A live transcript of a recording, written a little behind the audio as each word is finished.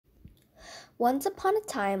Once upon a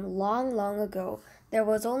time, long, long ago, there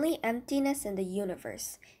was only emptiness in the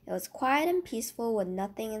universe. It was quiet and peaceful with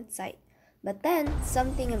nothing in sight. But then,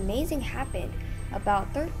 something amazing happened.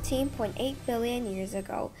 About 13.8 billion years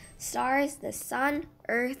ago, stars, the sun,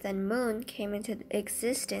 earth, and moon came into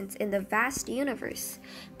existence in the vast universe.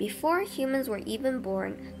 Before humans were even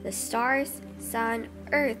born, the stars, sun,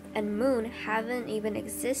 earth, and moon haven't even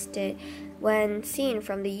existed when seen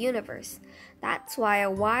from the universe. That's why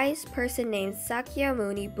a wise person named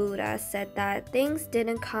Sakyamuni Buddha said that things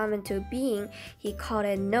didn't come into being. He called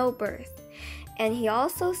it no birth. And he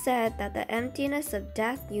also said that the emptiness of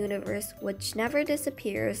death universe, which never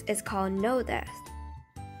disappears, is called no death.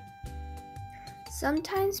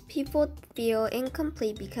 Sometimes people feel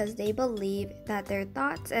incomplete because they believe that their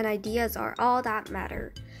thoughts and ideas are all that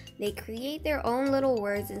matter. They create their own little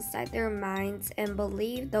words inside their minds and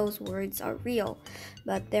believe those words are real,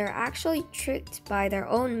 but they're actually tricked by their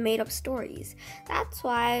own made-up stories. That's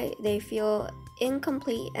why they feel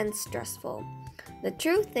incomplete and stressful. The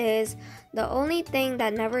truth is, the only thing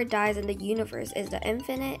that never dies in the universe is the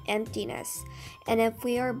infinite emptiness. And if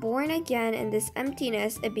we are born again in this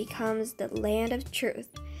emptiness, it becomes the land of truth.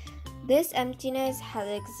 This emptiness has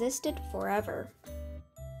existed forever.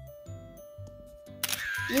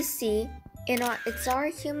 You see, it's our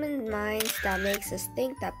human minds that makes us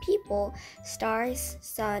think that people, stars,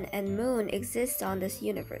 sun, and moon exist on this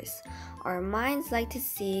universe. Our minds like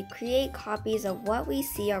to create copies of what we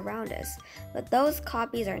see around us, but those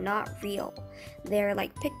copies are not real. They're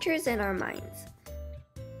like pictures in our minds.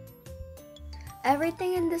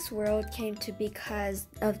 Everything in this world came to because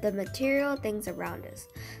of the material things around us.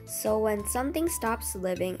 So when something stops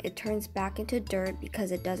living, it turns back into dirt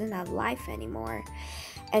because it doesn't have life anymore.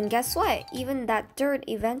 And guess what? Even that dirt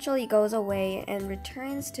eventually goes away and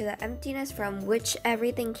returns to the emptiness from which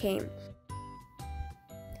everything came.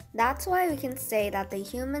 That's why we can say that the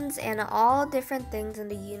humans and all different things in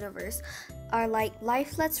the universe are like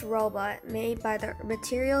lifeless robots made by the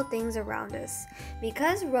material things around us.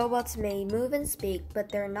 Because robots may move and speak, but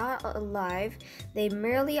they're not alive, they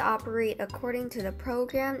merely operate according to the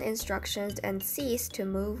programmed instructions and cease to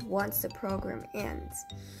move once the program ends.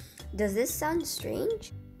 Does this sound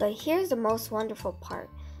strange? But here's the most wonderful part.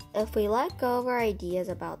 If we let go of our ideas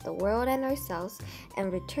about the world and ourselves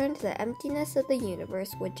and return to the emptiness of the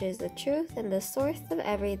universe, which is the truth and the source of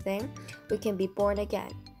everything, we can be born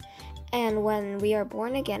again. And when we are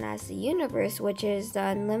born again as the universe, which is the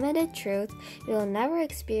unlimited truth, we will never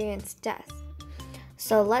experience death.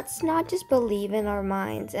 So let's not just believe in our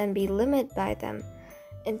minds and be limited by them.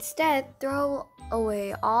 Instead, throw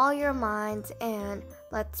away all your minds and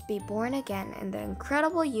let's be born again in the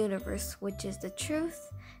incredible universe, which is the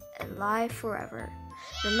truth and live forever.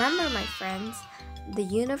 Remember, my friends, the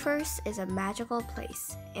universe is a magical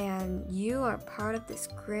place, and you are part of this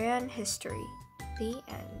grand history. The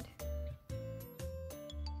end.